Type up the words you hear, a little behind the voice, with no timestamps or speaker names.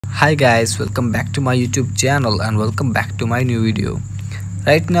Hi guys, welcome back to my YouTube channel and welcome back to my new video.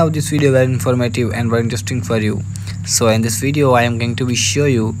 Right now this video is very informative and very interesting for you. So in this video I am going to show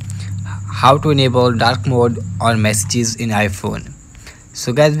you how to enable dark mode on messages in iPhone.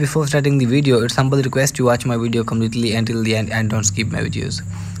 So guys, before starting the video, it's humble request to watch my video completely until the end and don't skip my videos.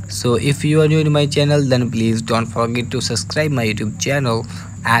 So if you are new to my channel, then please don't forget to subscribe my YouTube channel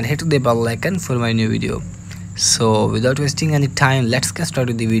and hit the bell icon for my new video. So without wasting any time, let's get started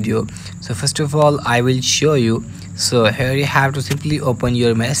with the video. So first of all, I will show you. So here you have to simply open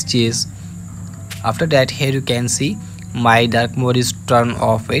your messages. After that, here you can see my dark mode is turned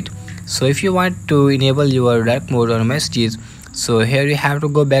off it. So if you want to enable your dark mode on messages, so here you have to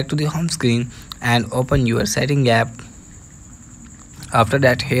go back to the home screen and open your setting app. After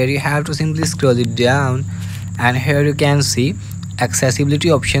that, here you have to simply scroll it down and here you can see accessibility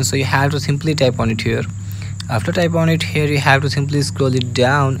option. So you have to simply type on it here. After type on it, here you have to simply scroll it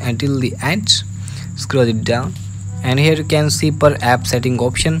down until the end. Scroll it down and here you can see per app setting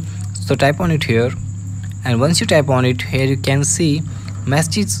option. So type on it here, and once you type on it, here you can see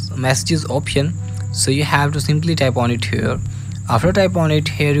messages option. So you have to simply type on it here. After type on it,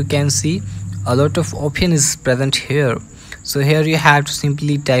 here you can see a lot of option is present here. So here you have to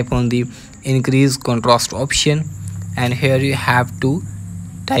simply type on the increase contrast option and here you have to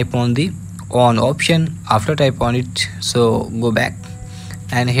type on the on option. After type on it, so go back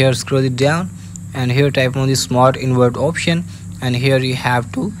and here scroll it down and here type on the smart invert option and here you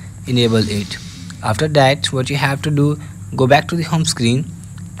have to enable it. After that, what you have to do, go back to the home screen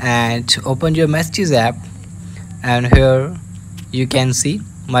and open your messages app, and here you can see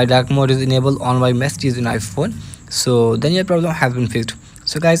my dark mode is enabled on my messages in iPhone. So then your problem has been fixed.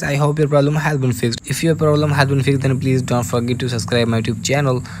 So guys, I hope your problem has been fixed. If your problem has been fixed, then please don't forget to subscribe my YouTube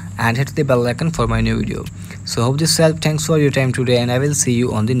channel and hit the bell icon for my new video. So hope this helped. Thanks for your time today and I will see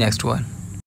you on the next one.